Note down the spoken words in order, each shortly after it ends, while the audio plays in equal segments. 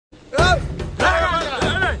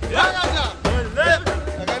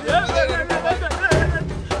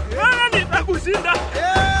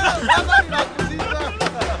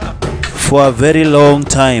For a very long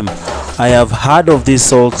time, I have heard of this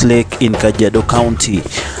salt lake in Kajiado County.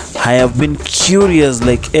 I have been curious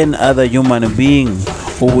like any other human being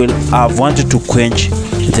who will have wanted to quench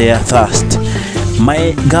their thirst.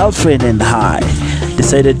 My girlfriend and I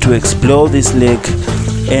decided to explore this lake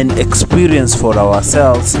and experience for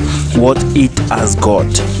ourselves what it has got.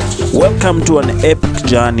 Welcome to an epic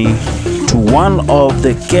journey to one of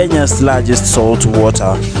the Kenya's largest salt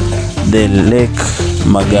water, the Lake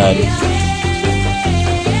Magadi.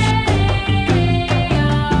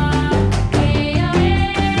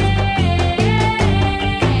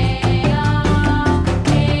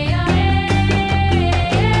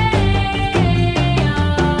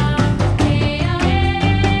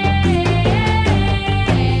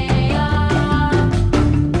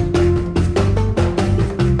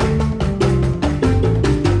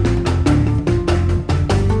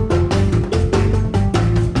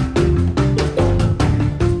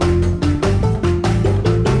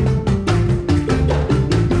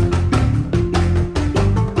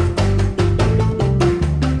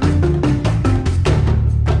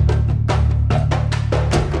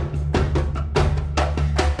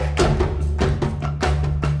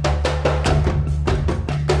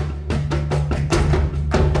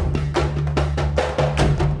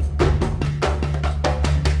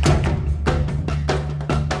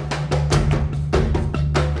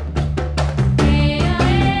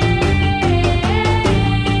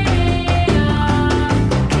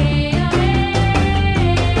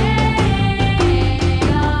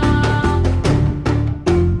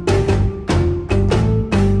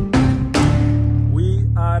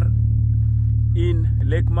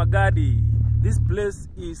 Lake Magadi. This place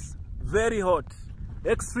is very hot,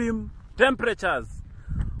 extreme temperatures.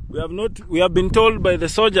 We have been told by the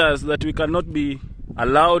soldiers that we cannot be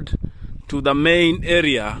allowed to the main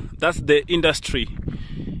area. That's the industry.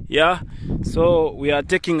 Yeah, so we are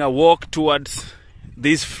taking a walk towards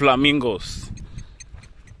these flamingos.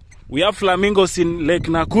 We have flamingos in Lake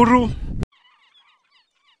Nakuru.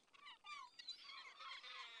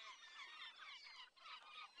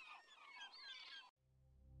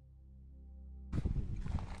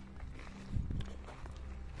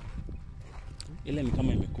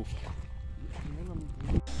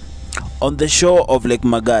 On the shore of Lake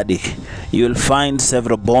Magadi, you will find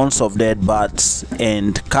several bones of dead birds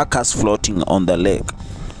and carcass floating on the lake.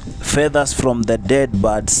 Feathers from the dead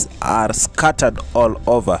birds are scattered all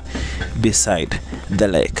over beside the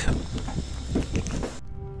lake.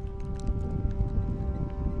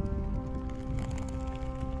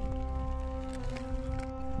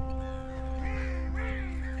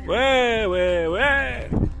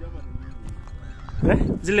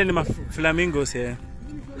 Zile ni flamingos here.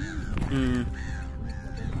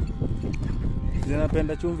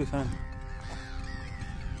 Zinapenda chumvi sana.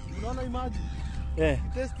 Unaona maji?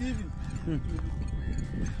 Taste hivi.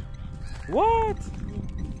 What?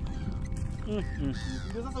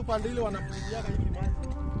 Ndio sasa upande ile wanafungiaga hivi maji.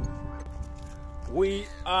 We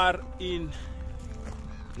are in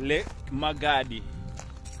Lake Magadi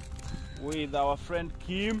with our friend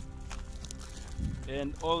Kim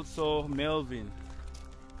and also Melvin.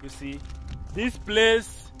 You see, this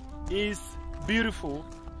place is beautiful,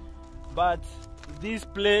 but this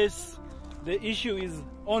place, the issue is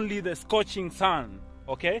only the scorching sun,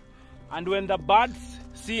 okay? And when the birds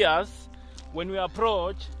see us, when we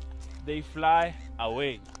approach, they fly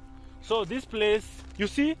away. So this place, you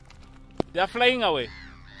see, they are flying away,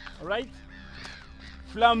 all right?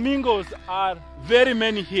 Flamingos are very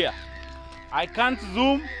many here. I can't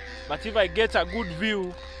zoom, but if I get a good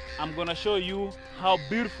view, I'm gonna show you how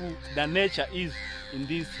beautiful the nature is in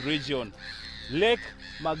this region. Lake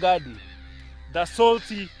Magadi, the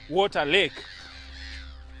salty water lake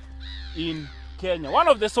in Kenya. One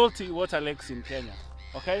of the salty water lakes in Kenya,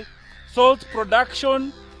 okay? Salt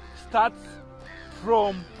production starts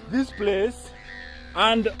from this place,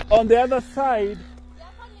 and on the other side,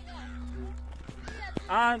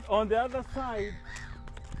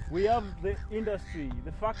 we have the industry,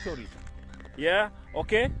 the factory. Yeah,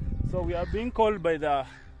 okay? So we are being called by the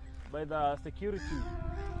security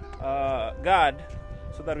guard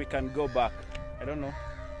so that we can go back. I don't know.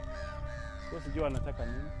 So sijui anataka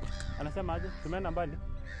nini. Anasema aje? Tumeenda mbali.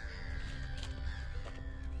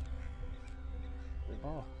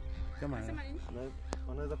 Oh, kama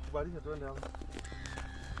wanaweza kukubalisha tuende hapo.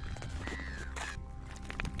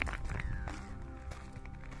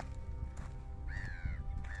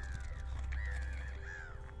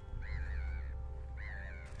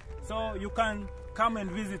 So you can come and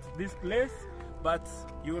visit this place, but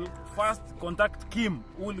you will first contact Kim,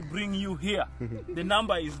 who will bring you here. The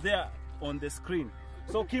number is there on the screen.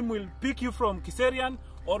 So Kim will pick you from Kiserian,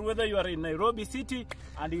 or whether you are in Nairobi city,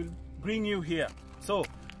 and he'll bring you here. So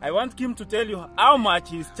I want Kim to tell you how much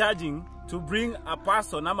he's charging to bring a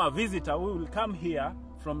person, a visitor who will come here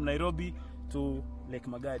from Nairobi to Lake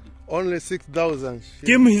Magadi. Only 6,000.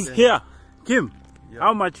 Kim is here. Kim,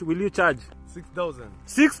 how much will you charge? 6,000.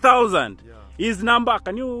 6,000. Yeah. His number,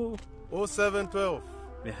 can you? 0712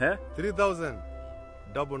 3000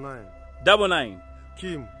 99. 99.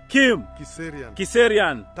 Kim.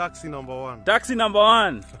 Kiserian. Taxi number 1. Taxi number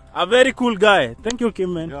 1. A very cool guy. Thank you,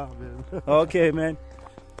 Kim, man. Yeah, man. Okay, man.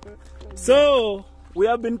 So we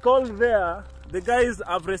have been called there. The guys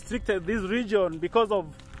have restricted this region because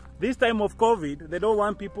of this time of COVID. They don't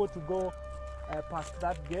want people to go past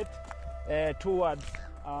that gate towards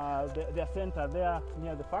their center there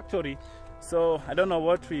near the factory. So I don't know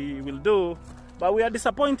what we will do, but we are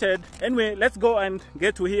disappointed. Anyway, let's go and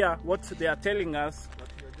get to hear what they are telling us.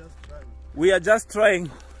 We are just trying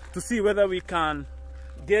to see whether we can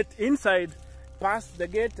get inside, past the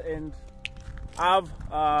gate, and have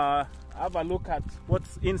a look at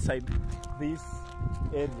what's inside this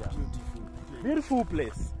area. Beautiful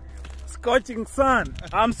place. Scorching sun.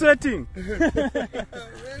 I'm sweating.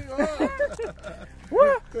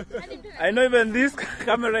 I know even this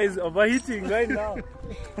camera is overheating right now.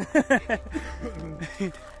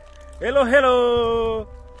 Hello, hello.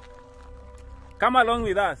 Come along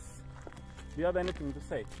with us. Do you have anything to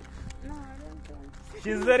say? No, I don't want to.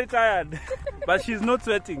 She's very tired, but she's not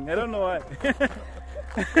sweating. I don't know why.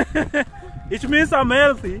 It means I'm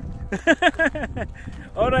healthy.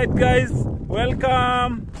 Alright guys,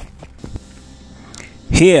 welcome.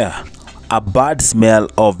 Here, a bad smell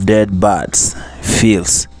of dead birds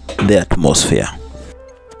fills the atmosphere.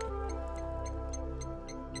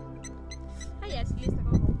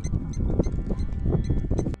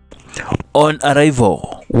 On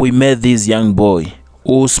arrival, we met this young boy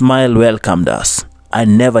whose smile welcomed us. I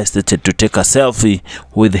never hesitated to take a selfie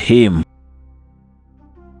with him.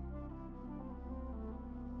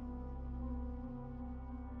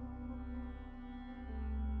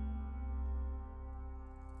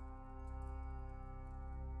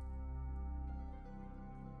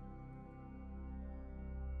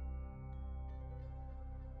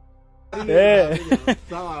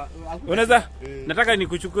 Unaweza, nataka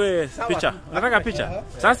nikuchukue picha. Nataka picha.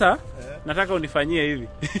 Sasa nataka unifanyie hivi.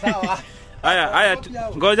 Sawa. Haya,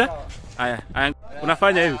 ngoja. Haya,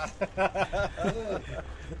 unafanya hivi.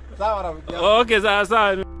 Sawa rafiki. Okay,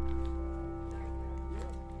 sawa.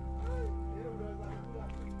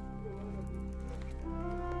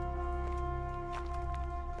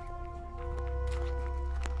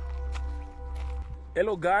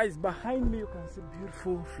 Hello guys, behind me you can see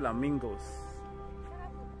beautiful flamingos.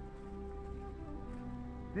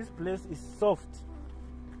 This place is soft.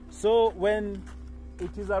 So when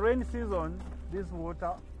it is a rainy season, this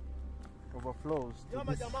water overflows to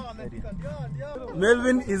this area.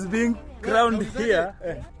 Melvin is being crowned here.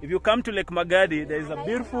 If you come to Lake Magadi, there is a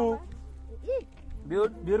beautiful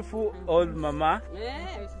old mama.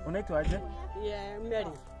 Unaitwaje? Yeah, Mary.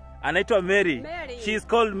 Anaitwa Mary. She is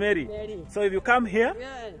called Mary. So if you come here,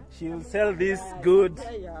 she will sell this good.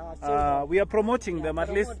 We are promoting them.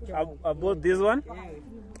 At least I bought this one.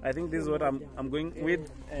 I think this is what I'm going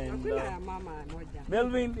with. And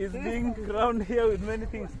Melvin is being crowned here with many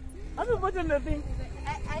things. Have you bought anything?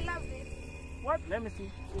 I love this. What? Let me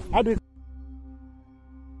see. How do you?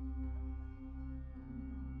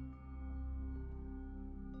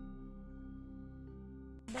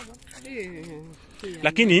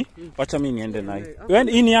 Lakini wacha mimi niende nayo.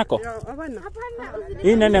 Wewe hii ni yako?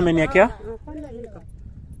 Hii nani ameniwekea?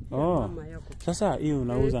 Oh. Sasa hii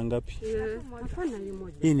unauza ngapi?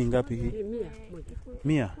 Hii ni ngapi hii?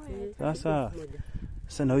 100.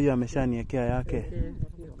 Sasa na huyu ameshaniwekea yake.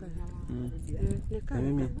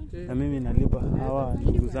 Na mimi nalipa. Hawa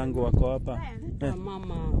ndugu zangu wako hapa.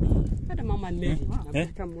 Hata mama Mary.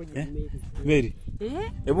 Mary.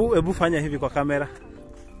 Hebu fanya hivi kwa kamera.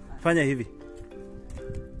 Fanya hivi.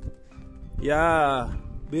 Yeah,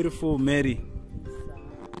 beautiful Mary.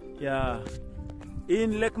 Yeah.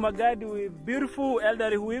 In Lake Magadi, with beautiful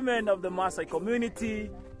elderly women of the Maasai community.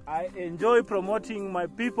 I enjoy promoting my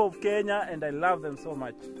people of Kenya and I love them so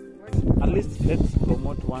much. At least let's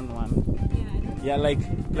promote one. Yeah, like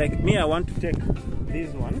me, I want to take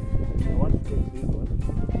this one. I want to take this one.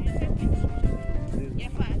 Yeah,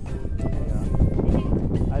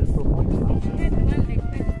 I'll promote one.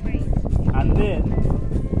 And then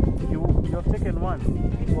you've taken one.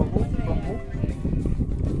 From who?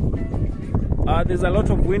 There's a lot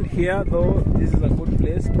of wind here, though. This is a good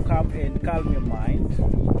place to come and calm your mind.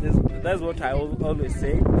 That's what I always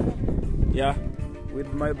say. Yeah,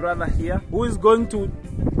 with my brother here who is going to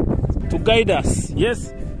guide us.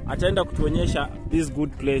 Yes, ataenda kutuonyesha this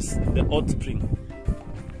good place, the hot spring.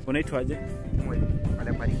 Unaitwaje?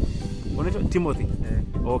 Unaitwa Timothy?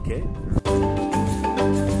 Okay.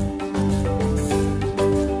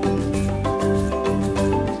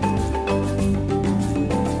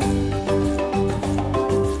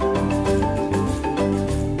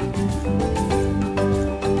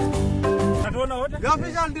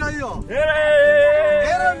 Gafisha ndio hiyo.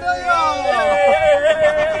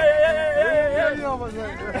 Ndio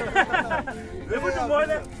Hebu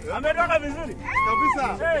tumuone. Ametoka vizuri.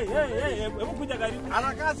 kabisa. Hebu kuja karibu.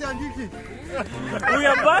 Harakati andiki. We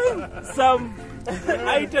are buying some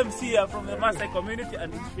items here from the Maasai community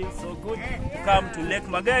and it feels so good. Come to Lake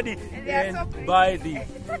Magadi and buy the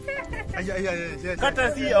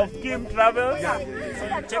courtesy of Kim Travels.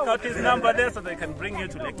 So check out his number there so they can bring you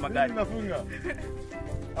to Lake Magadi.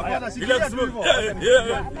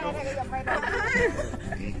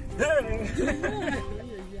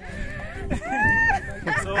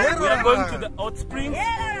 So we are going to the hot springs to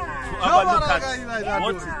have a look at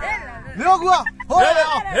what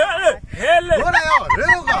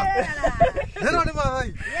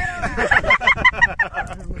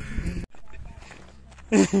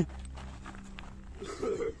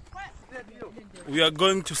we are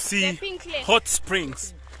going to see hot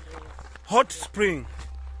springs. Hot spring.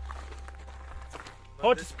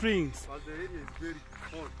 Hot springs.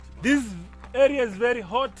 This area is very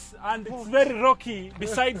hot and it's very rocky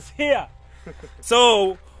besides here.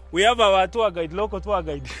 So we have our tour guide, local tour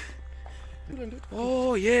guide.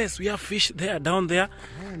 Oh yes, we have fish there, down there.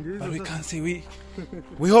 But we can't see.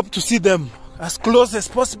 We hope to see them as close as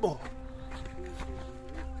possible.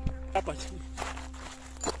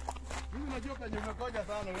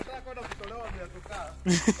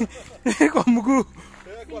 Kwa mguu.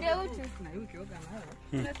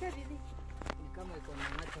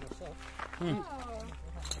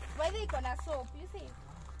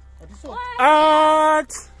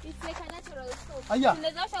 It's like a natural soap. Aya.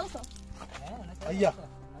 Unaweza uso? Aya.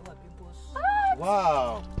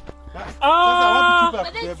 Wow. Ah.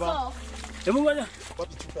 But it's soft.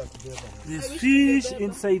 There's fish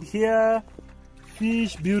inside here.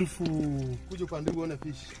 Fish, beautiful. Kuja upande uone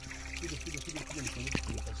fish.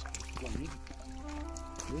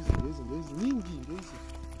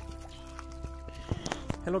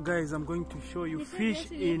 Hello guys, I'm going to show you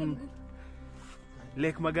fish in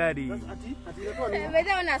Lake Magadi.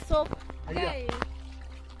 Whether on a soap. Guys.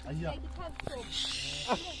 Aya. Like it has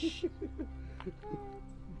soap.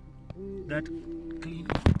 That clean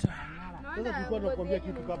water. Sasa tulikuwa tunakwambia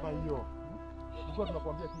kitu kama hiyo. Tulikuwa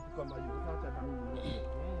tunakwambia kitu kama hiyo. Sasa acha mimi.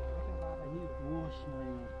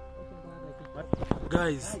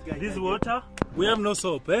 Guys, this water, we have no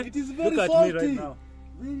soap, eh? It is very Look at salty. me right now.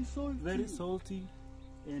 Very salty. Very salty,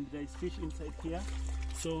 and there's fish inside here.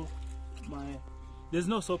 So, there's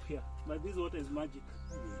no soap here, but this water is magic.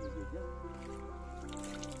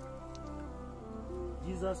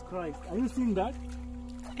 Jesus Christ, are you seeing that?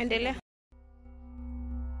 Endelea.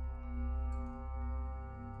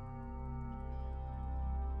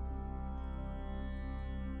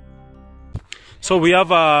 So we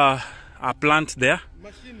have a plant there.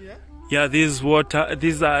 Machine, yeah? Yeah, this water,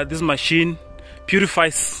 this machine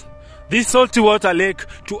purifies this salty water lake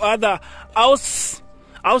to other houses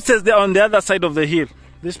there on the other side of the hill.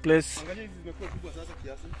 This place.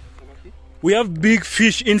 We have big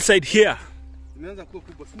fish inside here.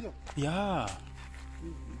 Yeah.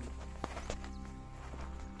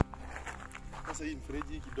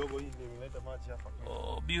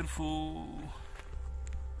 Oh, beautiful.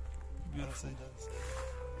 Beautiful.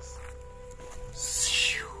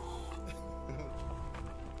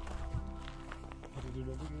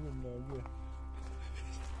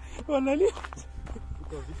 Wanalia.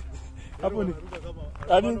 Hapo ni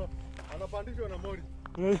anapandishwa na mori.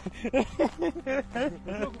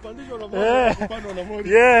 Kupandishwa na mori.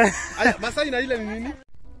 Yeah. Masai na ile ni nini?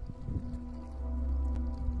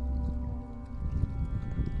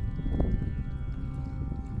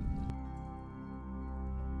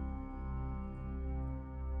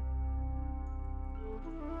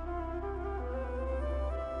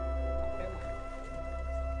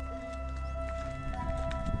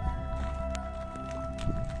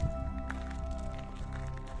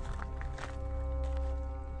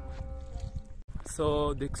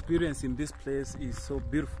 So the experience in this place is so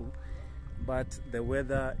beautiful, but the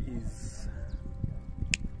weather is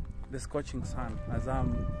the scorching sun, as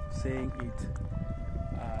I'm saying it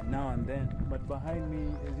now and then. But behind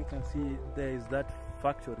me, as you can see, there is that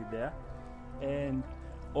factory there, and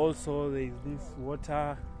also there is this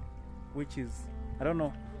water which is I don't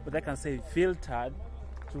know, but I can say filtered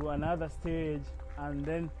to another stage and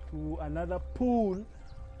then to another pool.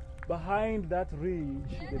 Behind that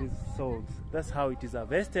ridge there is salt. That's how it is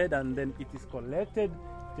harvested, and then it is collected,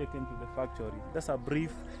 taken to the factory. That's a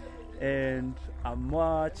brief and a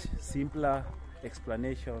much simpler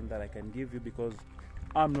explanation that I can give you, because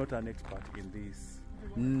I'm not an expert in this.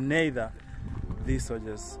 Neither these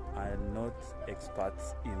soldiers are not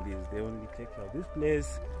experts in this. They only take care of this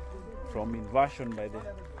place from invasion by the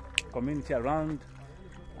community around,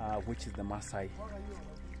 which is the Maasai.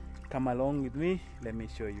 Come along with me, let me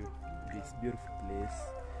show you this beautiful place.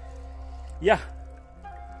 Yeah,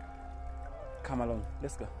 come along,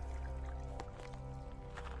 let's go.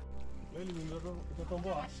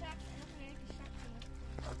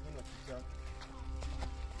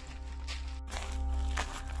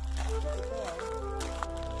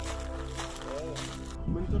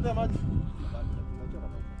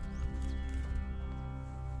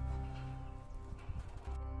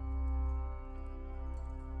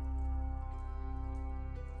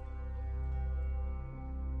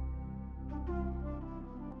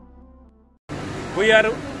 We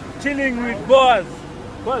are chilling with Boaz.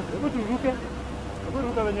 Boaz, hebu turuke. Hebu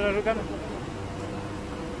ruka venye unaruka.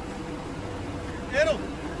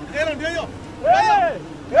 Ero ndio hiyo. Hey!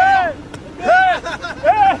 Hey!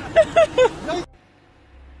 Hey!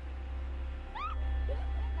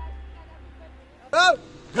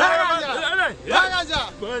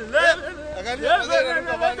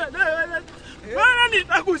 Bwana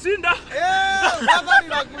nitakushinda. Bwana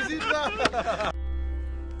nitakushinda.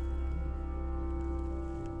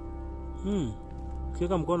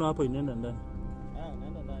 Kiweka mkono hapo inaenda ndani.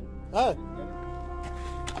 Inaenda ndani.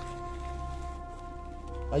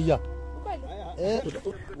 Aya.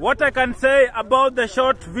 What I can say about the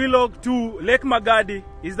short vlog to Lake Magadi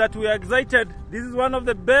is that we are excited. This is one of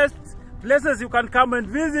the best places you can come and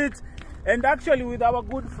visit, and actually with our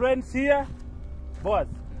good friends here, Boaz,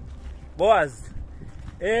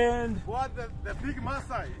 and What the big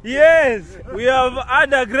Maasai? yes, we have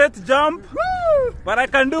had a great jump. Woo! But I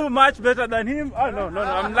can do much better than him. Oh no,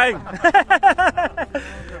 I'm lying.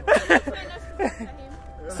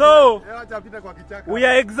 So we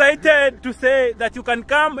are excited to say that you can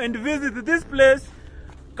come and visit this place,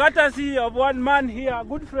 courtesy of one man here, a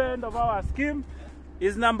good friend of our scheme.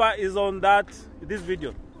 His number is on this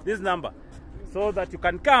video, this number, so that you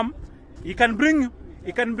can come. He can bring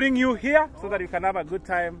you here so that you can have a good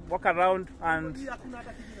time, walk around, and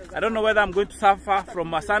I don't know whether I'm going to suffer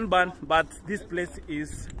from a sunburn, but this place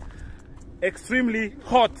is extremely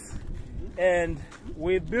hot. And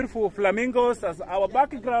with beautiful flamingos as our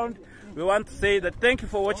background, we want to say that thank you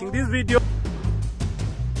for watching this video.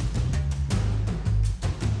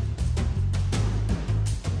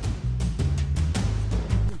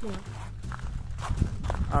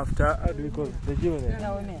 After, how do we call it? The jewelry?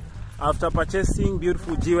 After purchasing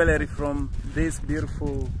beautiful jewelry from these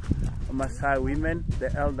beautiful Maasai women,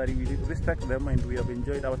 the elderly, we respect them and we have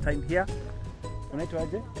enjoyed our time here. Unaitwa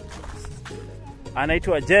aje?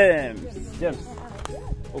 Anaitwa James.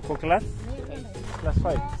 Uko class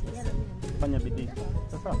 5. Fanya bidii.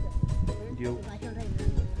 Sasa ndio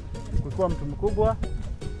ukikuwa mtu mkubwa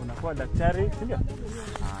unakuwa daktari, sio?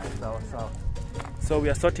 Sawa. So we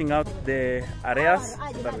are sorting out the areas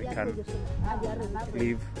so that we can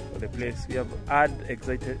leave the place. We have had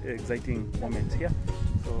exciting moments here.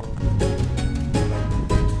 So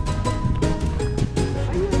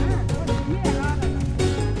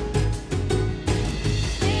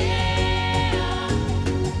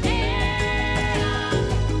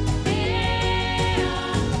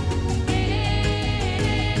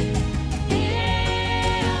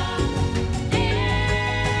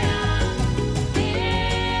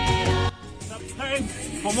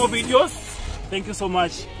for more videos. Thank you so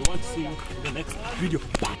much. We want to see you in the next video.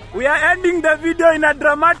 We are ending the video in a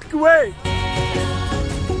dramatic way.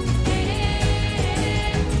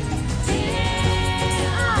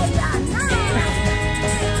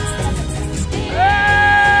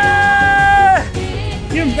 Hey!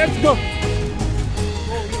 Kim, let's go.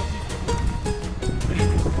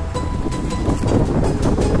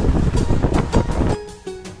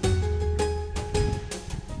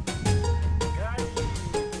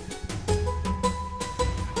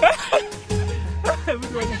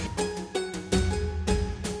 Everybody.